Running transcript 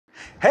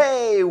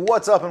Hey,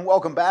 what's up and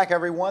welcome back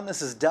everyone.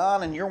 This is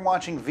Don and you're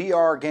watching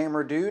VR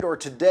Gamer Dude, or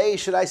today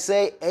should I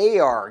say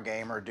AR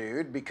Gamer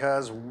Dude,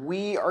 because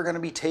we are going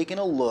to be taking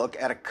a look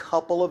at a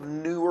couple of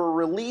newer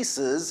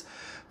releases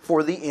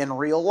for the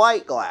Nreal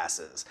light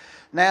glasses.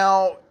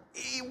 Now,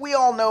 we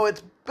all know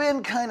it's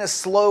been kind of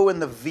slow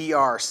in the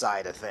VR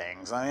side of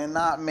things. I mean,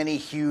 not many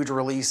huge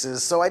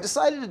releases, so I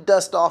decided to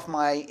dust off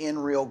my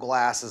Nreal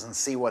glasses and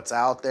see what's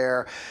out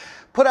there.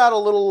 Put out a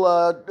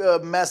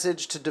little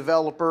message to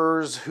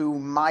developers who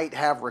might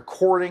have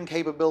recording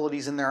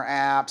capabilities in their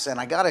apps, and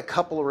I got a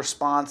couple of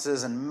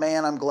responses, and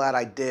man, I'm glad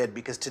I did,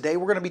 because today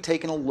we're going to be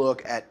taking a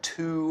look at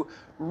two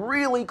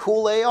really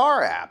cool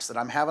AR apps that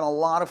I'm having a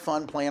lot of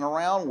fun playing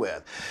around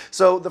with.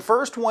 So the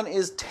first one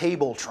is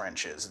Table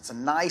Trenches. It's a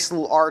nice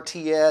little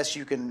RTS.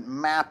 You can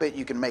map it,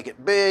 you can make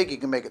it big, you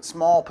can make it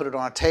small, put it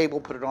on a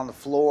table, put it on the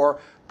floor.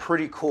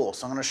 Pretty cool.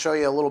 So I'm going to show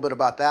you a little bit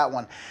about that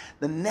one.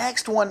 The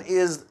next one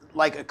is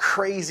like a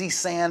crazy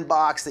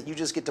sandbox that you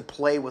just get to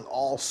play with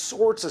all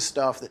sorts of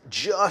stuff that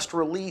just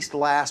released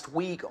last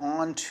week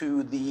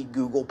onto the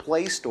Google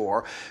Play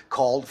Store,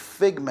 called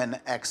Figmin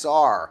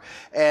XR.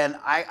 And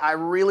I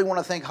really want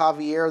to thank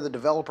Javier, the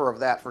developer of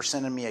that, for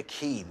sending me a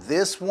key.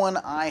 This one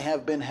I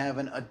have been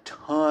having a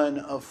ton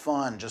of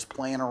fun just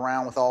playing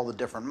around with all the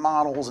different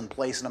models and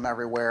placing them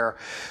everywhere.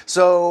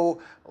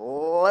 So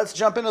let's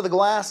jump into the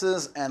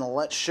glasses and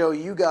let's show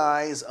you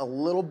guys a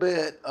little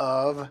bit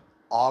of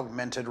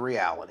augmented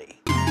reality.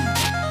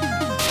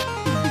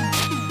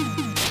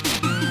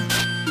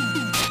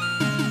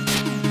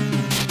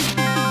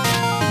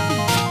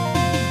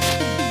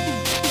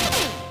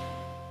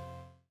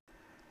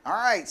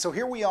 Alright, so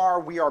here we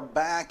are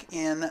back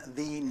in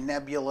the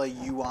Nebula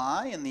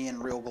UI in the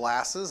Nreal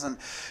glasses, and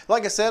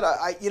like I said,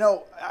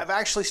 I've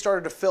actually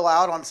started to fill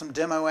out on some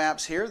demo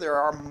apps here. There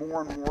are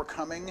more and more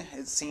coming,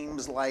 it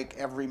seems like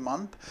every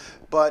month,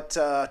 but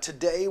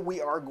today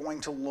we are going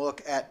to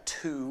look at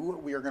two.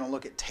 We are going to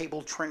look at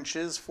Table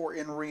Trenches for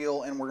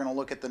Nreal, and we're going to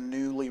look at the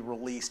newly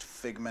released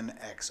Figmin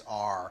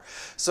XR.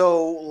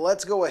 So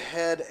let's go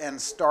ahead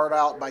and start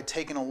out by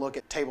taking a look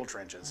at Table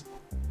Trenches.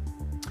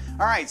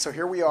 All right, so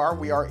here we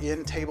are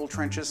in Table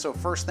Trenches. So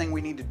first thing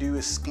we need to do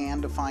is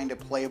scan to find a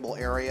playable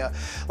area.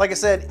 Like I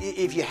said,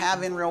 if you have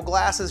Nreal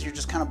glasses, you're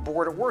just kind of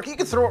bored at work, you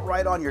can throw it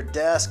right on your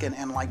desk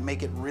and like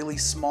make it really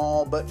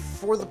small, but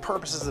for the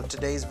purposes of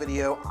today's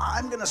video,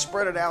 I'm gonna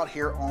spread it out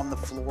here on the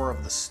floor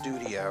of the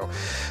studio.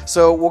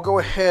 So we'll go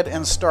ahead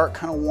and start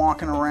kind of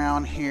walking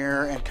around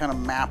here and kind of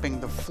mapping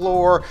the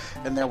floor,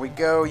 and there we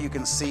go. You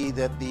can see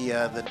that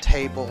the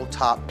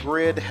tabletop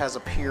grid has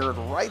appeared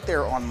right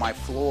there on my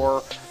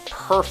floor,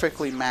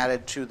 perfectly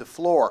matted to the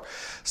floor.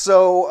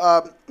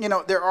 So,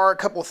 there are a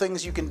couple of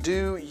things you can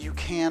do. You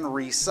can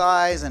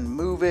resize and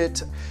move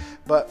it,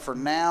 but for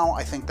now,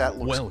 I think that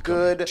looks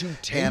good,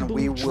 and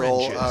we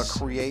will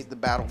create the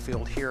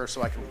battlefield here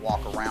so I can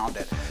walk around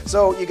it.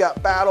 So you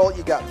got battle,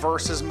 you got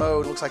versus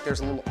mode. Looks like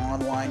there's a little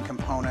online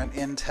component,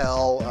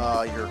 Intel,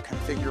 your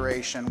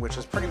configuration, which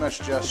is pretty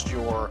much just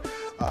your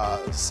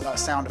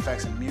sound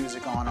effects and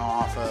music on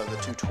off, the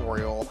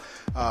tutorial.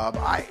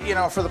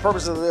 For the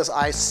purpose of this,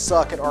 I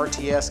suck at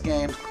RTS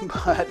games,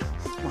 but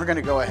we're going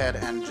to go ahead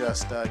and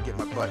just get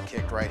my butt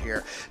kicked right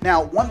here.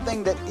 Now, one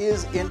thing that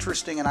is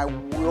interesting, and I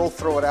will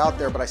throw it out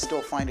there, but I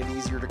still find it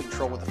easier to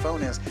control with the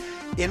phone, is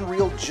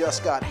Nreal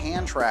just got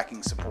hand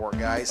tracking support,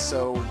 guys.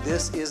 So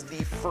this is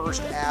the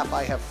first app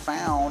I have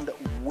found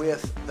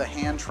with the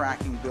hand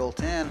tracking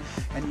built in,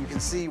 and you can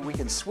see we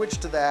can switch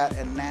to that,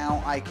 and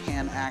now I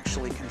can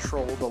actually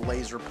control the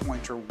laser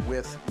pointer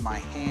with my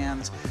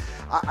hands.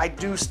 I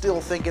do still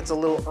think it's a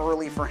little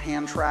early for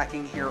hand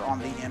tracking here on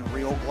the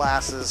Nreal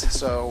glasses,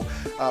 so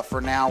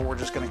for now we're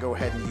just going to go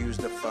ahead and use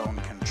the phone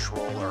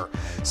controller.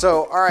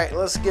 So all right,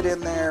 let's get in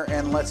there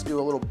and let's do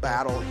a little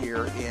battle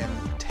here in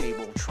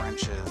Table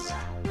Trenches.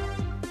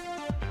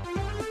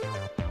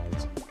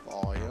 Get some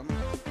volume.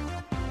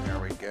 There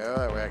we go,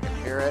 that way I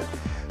can hear it.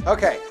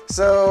 Okay,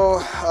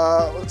 so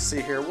let's see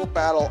here. We'll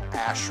battle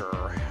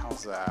Asher.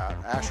 How's that?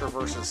 Asher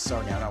versus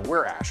Sonya. No,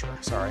 we're Asher,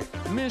 sorry.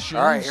 Mission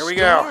all right, here we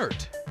go.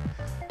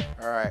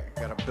 All right,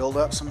 gotta build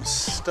up some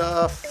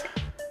stuff.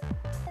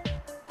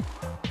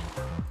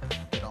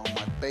 Get all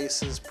my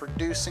bases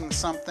producing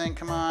something.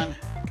 Come on,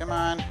 come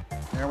on.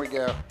 There we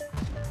go.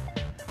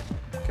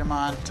 Come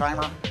on,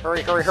 timer.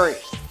 Hurry, hurry, hurry.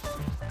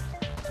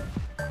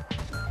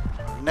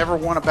 Never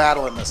won a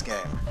battle in this game.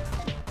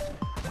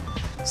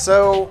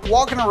 So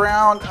walking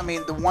around, I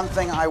mean, the one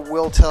thing I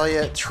will tell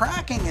you,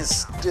 tracking is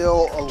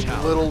still a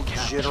little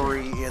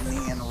jittery in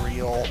the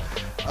Nreal.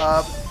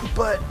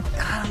 But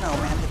I don't know,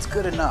 man, it's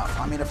good enough.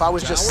 I mean, if I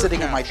was just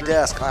sitting at my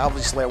desk, I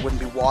wouldn't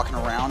be walking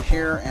around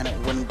here and it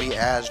wouldn't be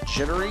as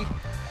jittery.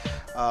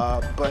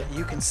 But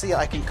you can see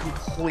I can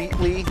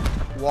completely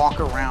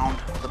walk around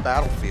the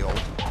battlefield.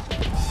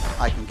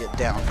 I can get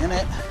down in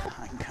it.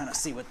 I can kind of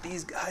see what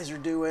these guys are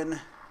doing.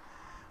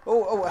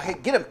 Oh, hey,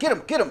 get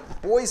him,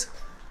 boys.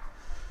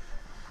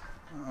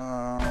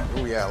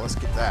 Oh yeah, let's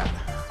get that.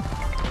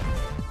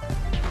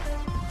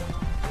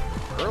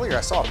 Earlier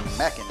I saw a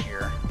mech in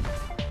here.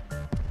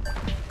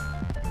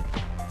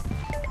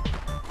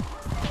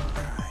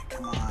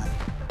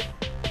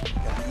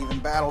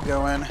 battle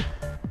going.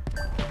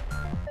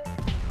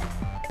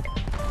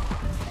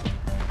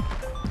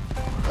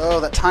 Oh,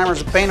 that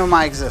timer's the bane of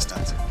my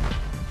existence.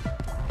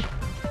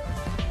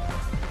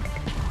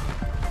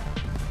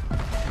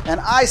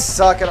 And I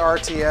suck at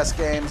RTS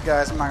games,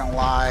 guys, I'm not gonna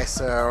lie,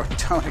 so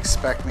don't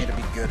expect me to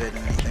be good at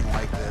anything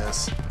like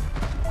this.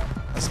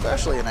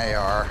 Especially in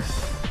AR.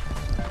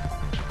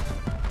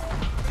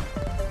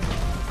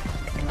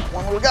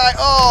 One little guy,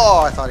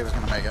 oh, I thought he was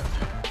gonna make it.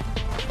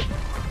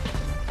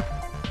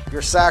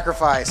 Your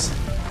sacrifice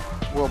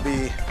will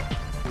be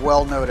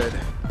well noted,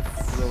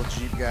 little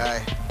Jeep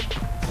guy.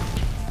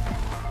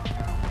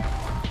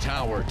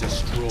 Tower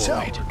destroyed.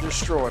 Tower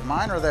destroyed.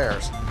 Mine or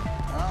theirs?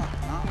 Oh,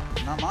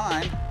 no, not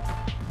mine.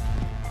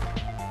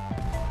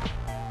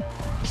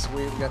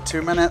 Sweet, we got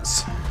 2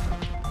 minutes.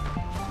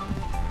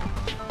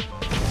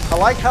 I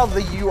like how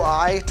the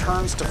UI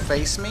turns to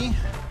face me.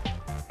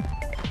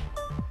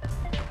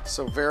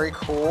 So very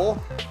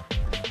cool.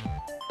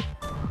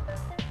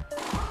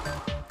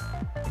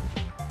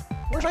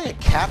 Wish I could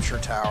capture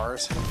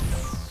towers.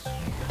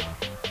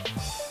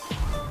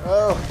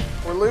 Oh,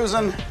 we're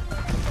losing.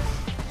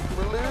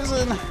 We're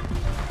losing.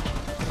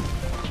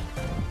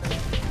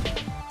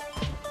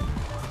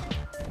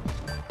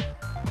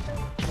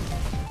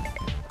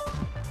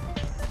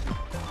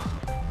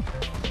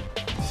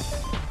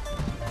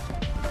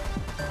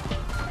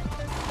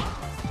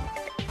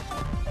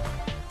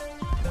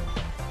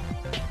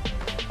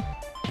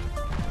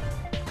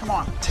 Come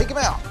on, take him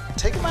out.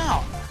 Take him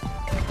out.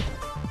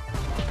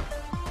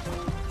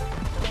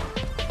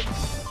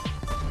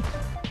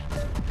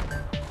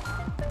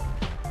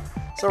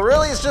 So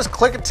really, it's just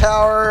click a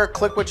tower,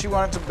 click what you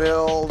want it to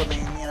build. I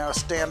mean, you know,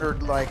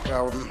 standard like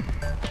little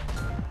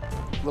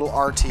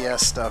RTS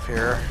stuff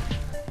here.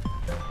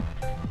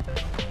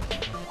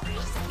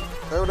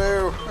 Oh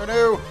no, oh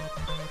no.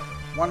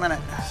 1 minute.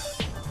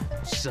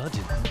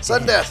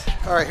 Sudden death.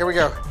 All right, here we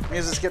go.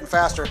 Music's getting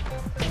faster.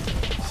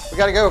 We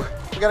gotta go.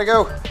 We gotta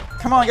go.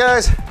 Come on,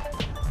 guys.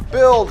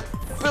 Build.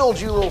 Build,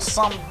 you little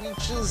son of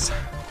bitches.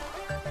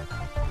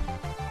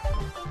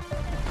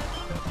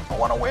 I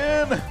wanna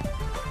win.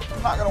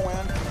 I'm not gonna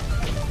win.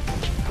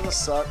 This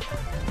suck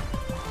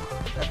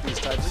at these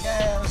types of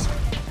games.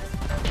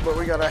 But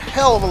we got a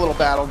hell of a little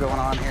battle going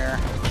on here.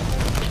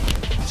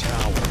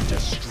 Tower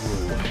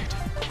destroyed.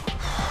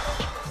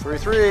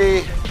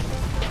 3-3.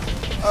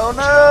 Oh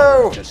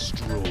no! Tower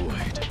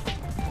destroyed.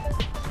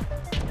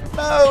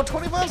 No,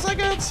 25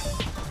 seconds.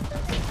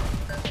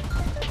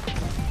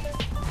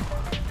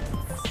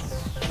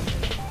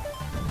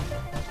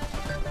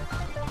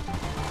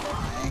 I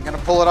ain't gonna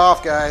pull it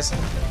off, guys.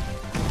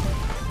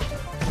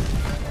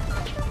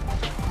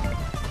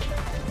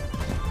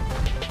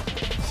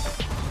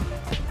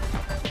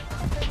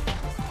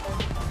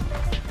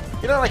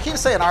 You know, I keep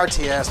saying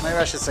RTS, maybe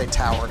I should say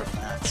tower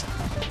defense.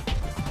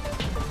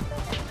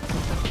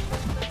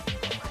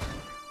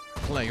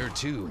 Player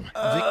 2, victorious.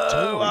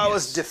 I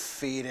was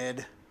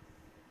defeated.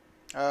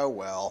 Oh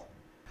well.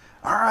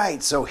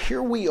 Alright, so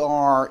here we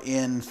are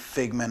in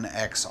Figmin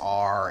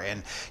XR,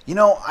 and you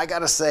know, I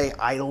gotta say,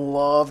 I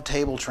love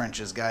Table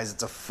Trenches, guys.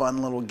 It's a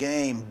fun little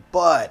game,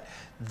 but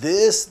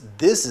this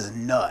is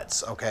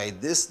nuts, okay?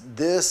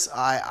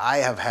 I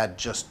have had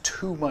just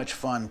too much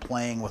fun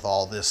playing with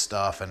all this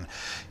stuff and,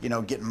 you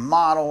know, getting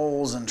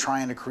models and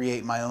trying to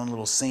create my own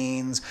little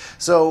scenes.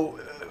 So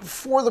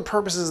for the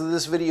purposes of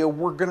this video,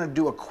 we're gonna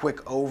do a quick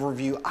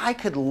overview. I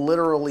could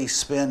literally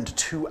spend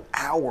 2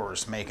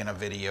 hours making a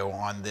video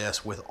on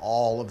this with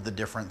all of the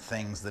different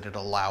things that it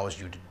allows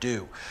you to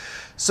do.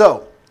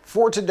 So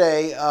for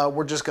today,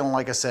 we're just gonna,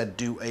 like I said,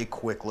 do a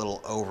quick little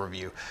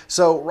overview.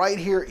 So right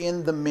here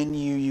in the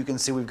menu, you can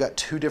see we've got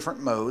 2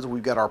 different modes.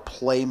 We've got our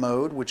play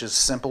mode, which is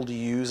simple to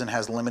use and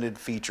has limited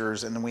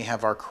features. And then we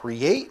have our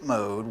create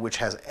mode, which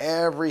has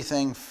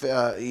everything,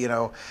 you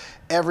know,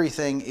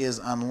 everything is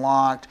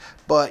unlocked,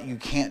 but you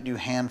can't do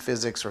hand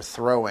physics or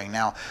throwing.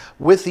 Now,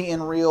 with the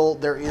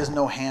Nreal, there is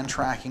no hand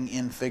tracking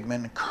in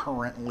Figmin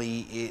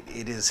currently.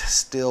 It is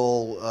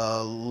still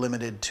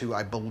limited to,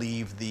 I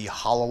believe, the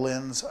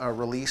HoloLens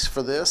release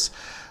for this,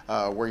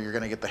 where you're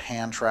going to get the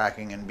hand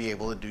tracking and be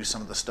able to do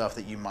some of the stuff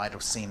that you might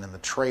have seen in the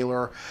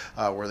trailer,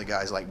 where the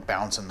guy's like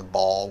bouncing the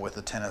ball with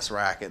a tennis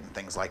racket and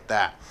things like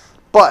that.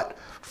 But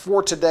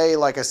for today,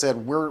 like I said,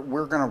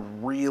 we're gonna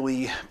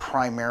really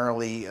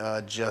primarily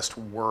just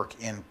work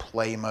in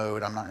play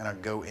mode. I'm not gonna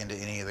go into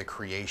any of the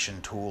creation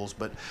tools,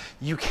 but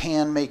you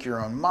can make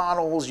your own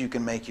models, you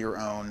can make your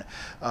own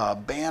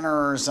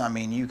banners. I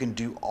mean, you can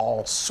do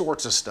all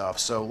sorts of stuff.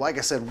 So like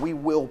I said, we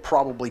will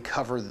probably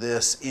cover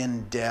this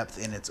in depth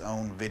in its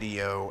own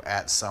video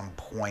at some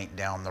point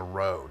down the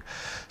road.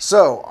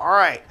 So, all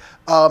right.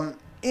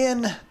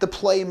 In the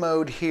play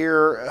mode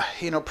here,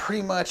 you know,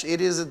 pretty much it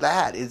is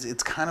that.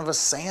 It's kind of a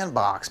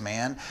sandbox,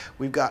 man.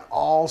 We've got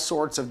all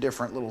sorts of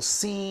different little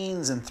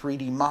scenes and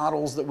 3D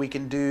models that we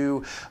can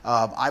do.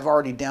 I've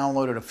already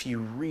downloaded a few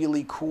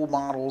really cool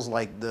models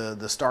like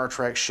the Star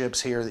Trek ships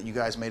here that you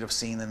guys may have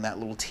seen in that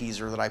little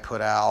teaser that I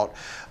put out.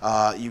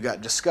 You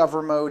got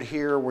Discover mode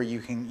here where you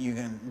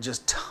can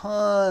just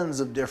tons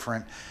of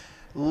different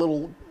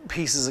little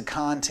pieces of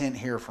content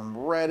here from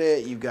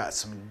Reddit. You've got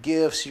some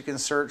GIFs you can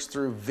search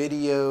through,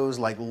 videos,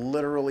 like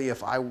literally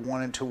if I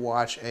wanted to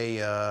watch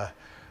a,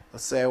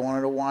 let's say I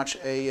wanted to watch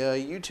a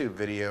YouTube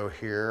video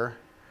here.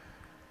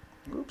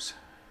 Oops,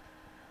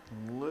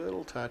 a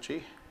little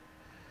touchy.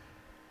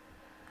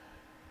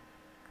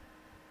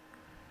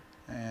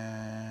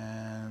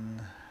 And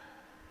a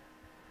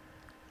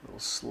little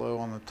slow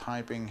on the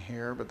typing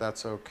here, but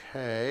that's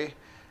okay.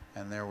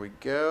 And there we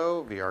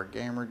go,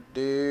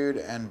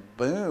 vrgamerdude, and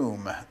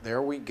boom,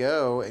 there we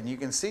go. And you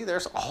can see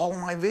there's all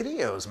my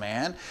videos,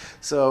 man.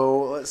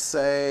 So let's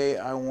say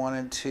I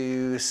wanted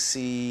to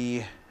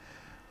see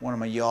one of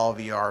my Y'all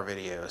VR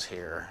videos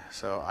here.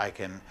 So I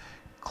can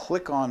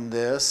click on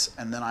this,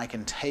 and then I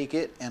can take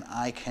it and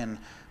I can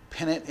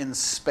pin it in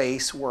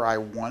space where I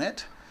want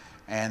it.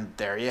 And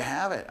there you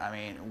have it. I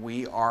mean,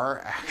 we are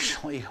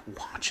actually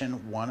watching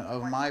one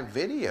of my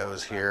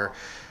videos here.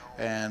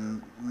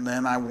 And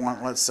then I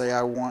want, let's say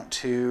I want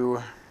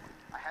to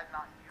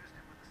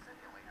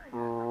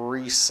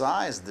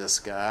resize this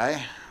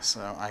guy.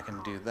 So I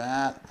can do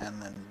that,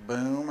 and then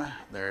boom,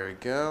 there we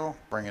go.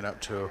 Bring it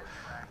up to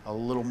a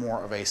little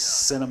more of a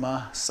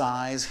cinema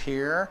size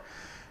here.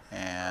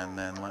 And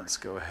then let's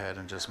go ahead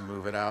and just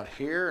move it out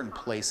here and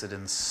place it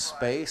in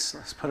space.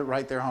 Let's put it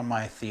right there on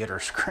my theater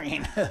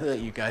screen that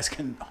you guys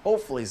can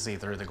hopefully see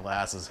through the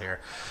glasses here.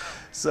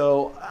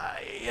 So,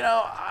 you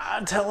know,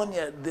 I'm telling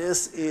you,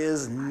 this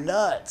is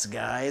nuts,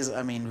 guys.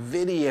 I mean,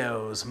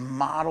 videos,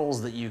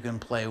 models that you can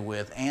play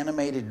with,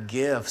 animated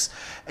GIFs,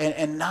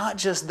 and not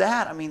just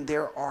that. I mean,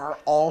 there are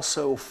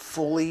also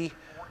fully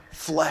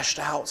fleshed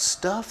out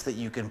stuff that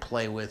you can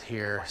play with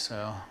here.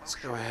 So let's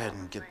go ahead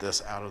and get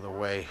this out of the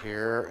way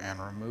here and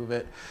remove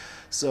it.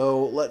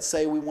 So let's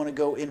say we want to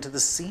go into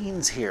the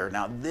scenes here.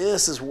 Now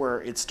this is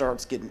where it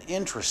starts getting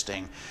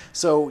interesting.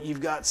 So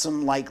you've got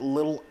some like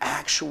little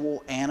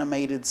actual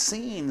animated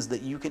scenes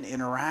that you can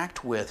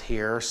interact with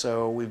here.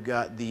 So we've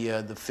got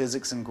the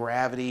physics and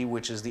gravity,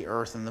 which is the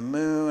Earth and the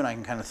Moon. I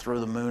can kind of throw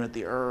the moon at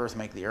the Earth,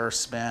 make the Earth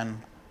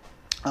spin.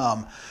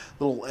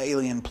 Little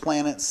alien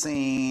planet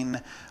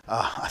scene.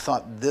 I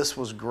thought this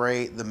was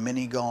great. The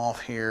mini golf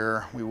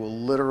here. We will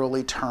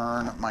literally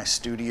turn my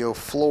studio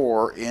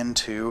floor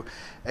into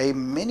a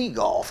mini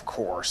golf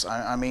course.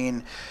 I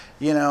mean,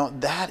 you know,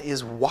 that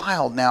is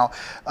wild. Now,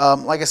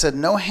 like I said,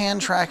 no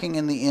hand tracking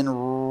in the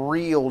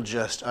Nreal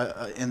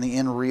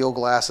Nreal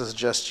glasses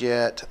just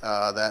yet.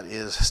 That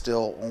is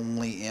still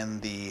only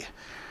in the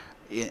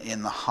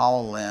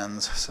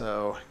HoloLens.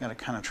 So I gotta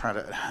kind of try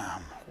to.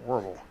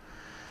 Horrible.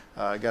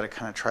 I got to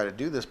kind of try to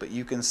do this, but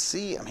you can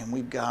see, I mean,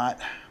 we've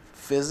got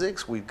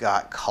physics, we've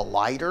got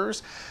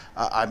colliders.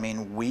 I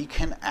mean, we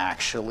can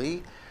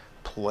actually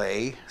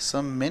play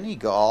some mini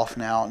golf.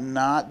 Now,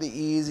 not the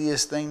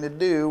easiest thing to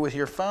do with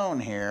your phone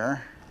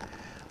here,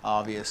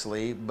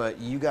 obviously, but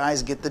you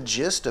guys get the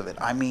gist of it.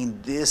 I mean,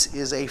 this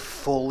is a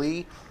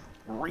fully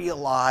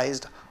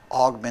realized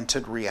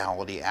augmented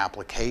reality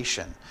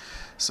application.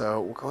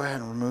 So we'll go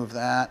ahead and remove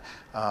that.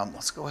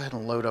 Let's go ahead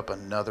and load up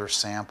another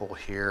sample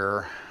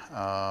here.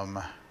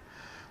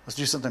 Let's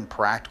do something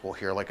practical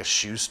here, like a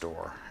shoe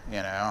store,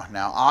 you know.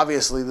 Now,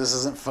 obviously, this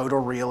isn't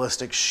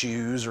photorealistic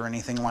shoes or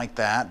anything like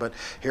that, but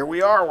here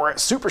we are. We're at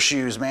Super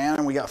Shoes, man,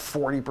 and we got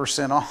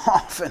 40%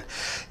 off. And,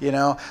 you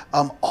know,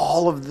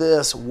 all of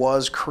this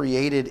was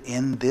created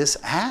in this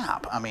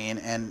app. I mean,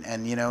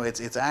 and you know,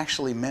 it's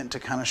actually meant to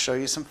kind of show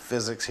you some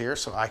physics here,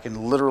 so I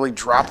can literally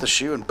drop the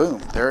shoe and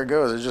boom, there it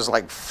goes. It just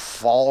like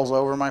falls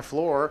over my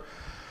floor.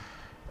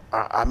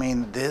 I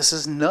mean, this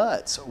is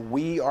nuts.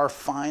 We are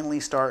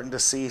finally starting to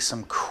see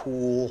some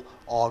cool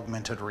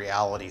augmented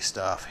reality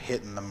stuff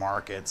hitting the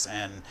markets,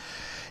 and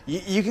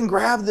you can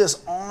grab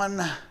this on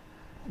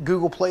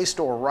Google Play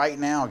Store right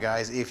now,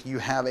 guys. If you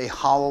have a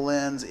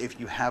HoloLens, if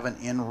you have an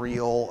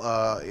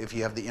Nreal, if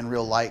you have the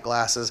Nreal light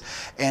glasses,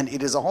 and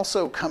it is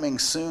also coming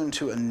soon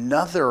to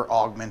another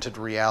augmented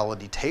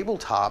reality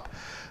tabletop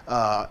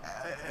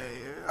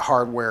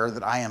hardware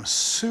that I am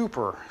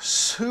super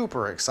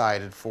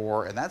excited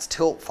for, and that's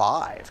Tilt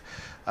 5.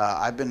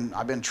 I've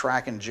been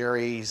tracking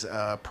Jerry's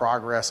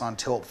progress on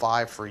Tilt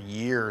 5 for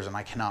years, and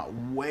I cannot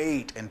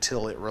wait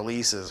until it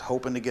releases,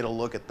 hoping to get a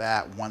look at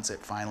that once it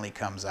finally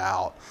comes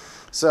out.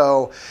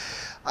 So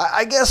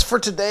I guess for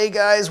today,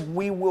 guys,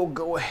 we will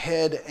go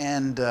ahead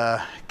and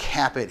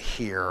cap it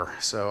here.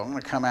 So I'm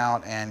going to come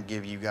out and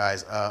give you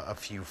guys a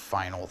few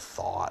final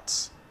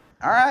thoughts.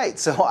 All right,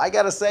 so I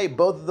gotta say,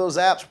 both of those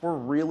apps were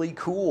really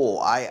cool.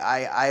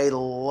 I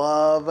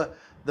love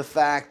the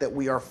fact that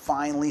we are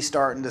finally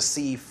starting to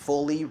see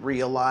fully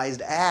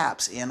realized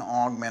apps in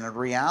augmented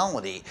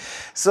reality.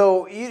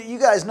 So you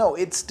guys know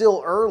it's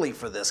still early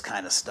for this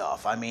kind of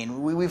stuff. I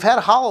mean, we've had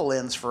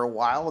HoloLens for a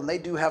while, and they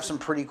do have some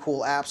pretty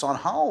cool apps on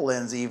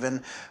HoloLens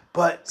even,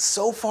 but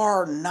so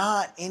far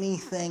not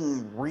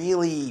anything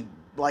really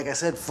like I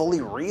said, fully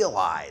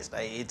realized.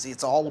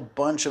 It's all a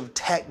bunch of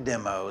tech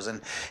demos,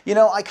 and you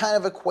know, I kind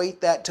of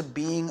equate that to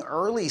being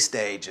early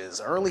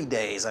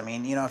days. I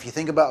mean, you know, if you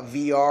think about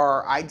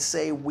VR, I'd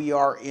say we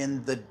are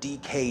in the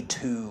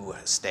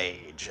DK2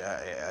 stage,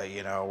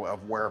 you know,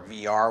 of where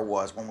VR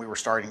was when we were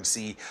starting to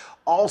see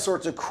all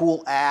sorts of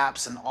cool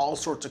apps and all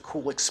sorts of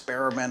cool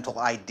experimental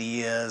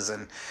ideas,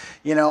 and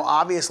you know,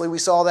 obviously we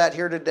saw that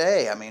here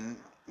today. I mean,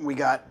 we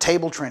got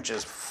Table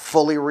Trenches,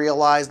 fully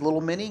realized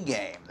little mini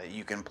game that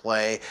you can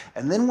play.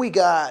 And then we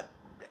got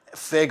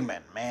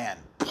Figmin, man.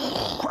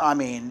 I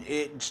mean,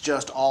 it's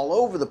just all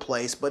over the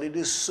place, but it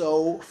is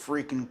so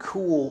freaking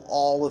cool,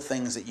 all the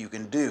things that you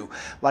can do.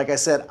 Like I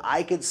said,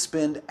 I could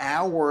spend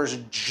hours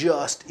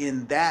just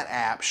in that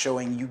app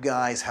showing you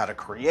guys how to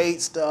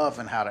create stuff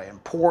and how to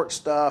import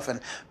stuff.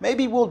 And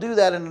maybe we'll do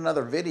that in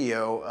another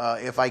video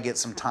if I get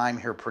some time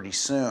here pretty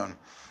soon.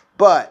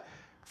 But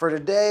for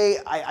today,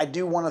 I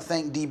do want to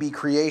thank DB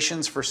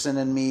Creations for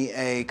sending me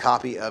a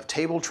copy of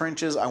Table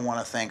Trenches. I want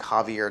to thank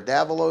Javier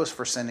Davalos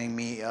for sending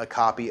me a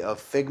copy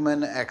of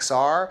Figmin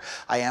XR.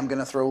 I am going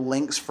to throw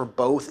links for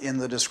both in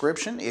the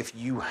description. If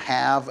you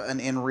have an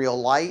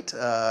Nreal Lite,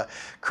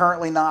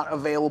 currently not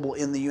available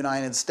in the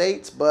United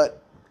States, but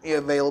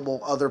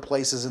available other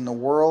places in the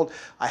world,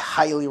 I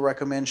highly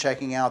recommend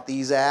checking out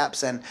these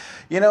apps. And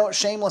you know,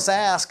 shameless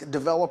ask,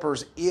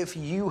 developers, if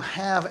you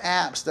have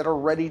apps that are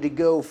ready to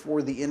go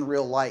for the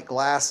Nreal Lite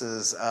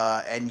glasses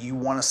and you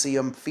want to see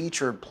them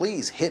featured,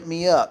 please hit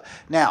me up.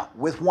 Now,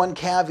 with one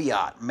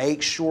caveat,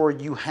 make sure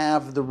you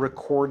have the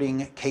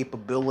recording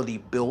capability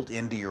built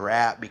into your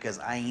app, because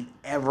I ain't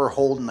ever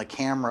holding the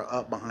camera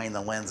up behind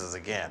the lenses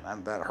again.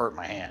 That hurt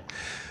my hand.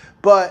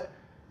 But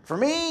for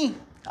me,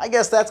 I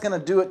guess that's going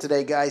to do it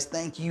today, guys.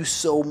 Thank you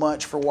so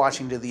much for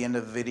watching to the end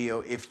of the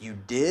video if you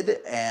did.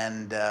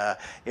 And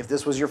if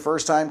this was your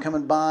first time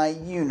coming by,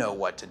 you know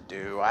what to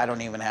do. I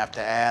don't even have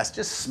to ask.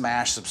 Just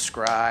smash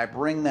subscribe,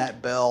 ring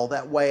that bell.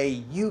 That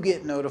way you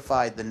get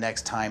notified the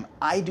next time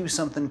I do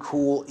something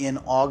cool in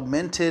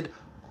augmented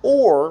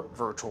or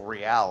virtual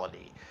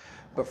reality.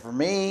 But for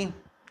me,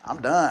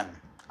 I'm done.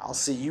 I'll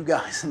see you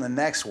guys in the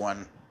next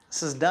one.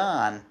 This is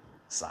Don,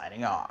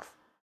 signing off.